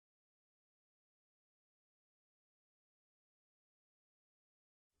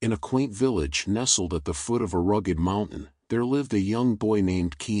In a quaint village nestled at the foot of a rugged mountain, there lived a young boy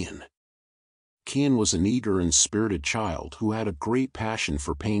named Cian. Cian was an eager and spirited child who had a great passion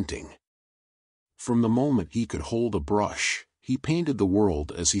for painting. From the moment he could hold a brush, he painted the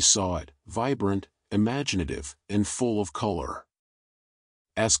world as he saw it, vibrant, imaginative, and full of color.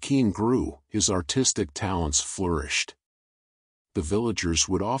 As Cian grew, his artistic talents flourished. The villagers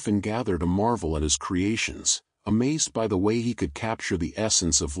would often gather to marvel at his creations, amazed by the way he could capture the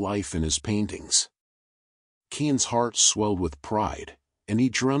essence of life in his paintings. Cian's heart swelled with pride, and he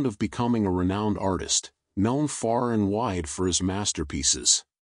dreamed of becoming a renowned artist, known far and wide for his masterpieces.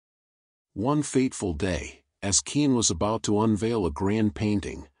 One fateful day, as Cian was about to unveil a grand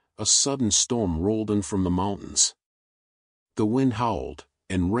painting, a sudden storm rolled in from the mountains. The wind howled,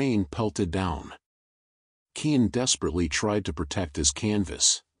 and rain pelted down. Cian desperately tried to protect his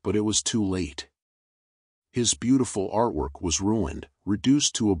canvas, but it was too late. His beautiful artwork was ruined,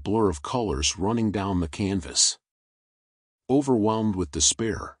 reduced to a blur of colors running down the canvas. Overwhelmed with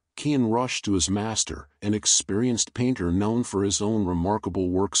despair, Cian rushed to his master, an experienced painter known for his own remarkable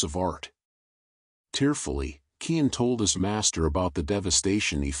works of art. Tearfully, Cian told his master about the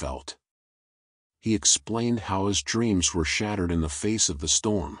devastation he felt. He explained how his dreams were shattered in the face of the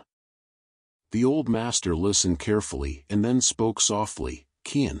storm. The old master listened carefully and then spoke softly,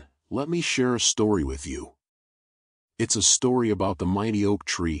 "Cian, let me share a story with you. It's a story about the mighty oak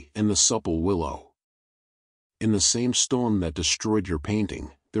tree and the supple willow. In the same storm that destroyed your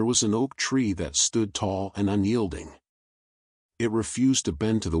painting, there was an oak tree that stood tall and unyielding. It refused to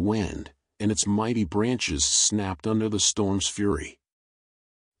bend to the wind, and its mighty branches snapped under the storm's fury.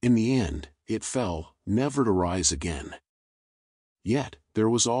 In the end, it fell, never to rise again. Yet, there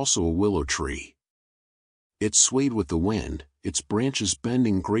was also a willow tree. It swayed with the wind, its branches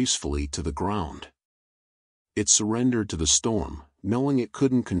bending gracefully to the ground. It surrendered to the storm, knowing it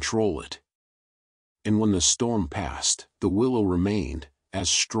couldn't control it. And when the storm passed, the willow remained, as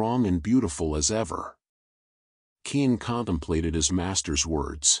strong and beautiful as ever." Cian contemplated his master's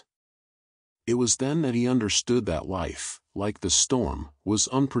words. It was then that he understood that life, like the storm, was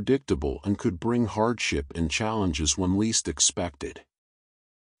unpredictable and could bring hardship and challenges when least expected.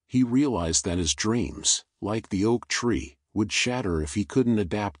 He realized that his dreams, like the oak tree, would shatter if he couldn't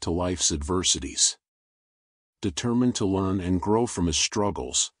adapt to life's adversities. Determined to learn and grow from his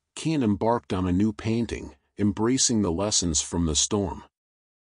struggles, Cian embarked on a new painting, embracing the lessons from the storm.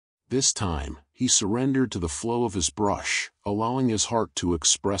 This time, he surrendered to the flow of his brush, allowing his heart to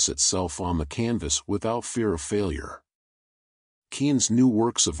express itself on the canvas without fear of failure. Cian's new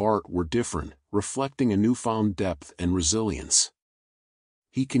works of art were different, reflecting a newfound depth and resilience.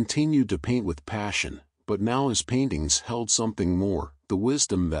 He continued to paint with passion, but now his paintings held something more, the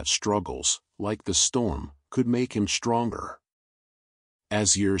wisdom that struggles, like the storm, could make him stronger.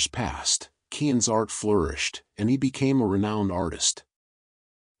 As years passed, Cian's art flourished, and he became a renowned artist.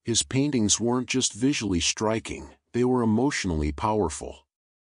 His paintings weren't just visually striking, they were emotionally powerful.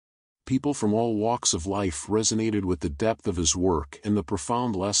 People from all walks of life resonated with the depth of his work and the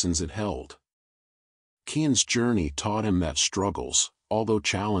profound lessons it held. Cian's journey taught him that struggles, although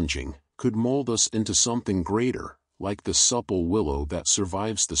challenging, could mold us into something greater, like the supple willow that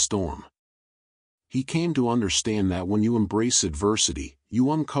survives the storm. He came to understand that when you embrace adversity,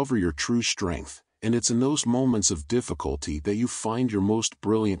 you uncover your true strength, and it's in those moments of difficulty that you find your most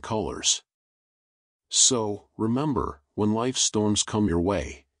brilliant colors. So, remember, when life's storms come your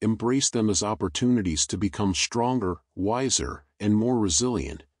way, embrace them as opportunities to become stronger, wiser, and more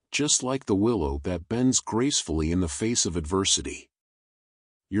resilient, just like the willow that bends gracefully in the face of adversity.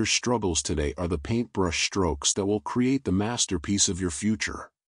 Your struggles today are the paintbrush strokes that will create the masterpiece of your future.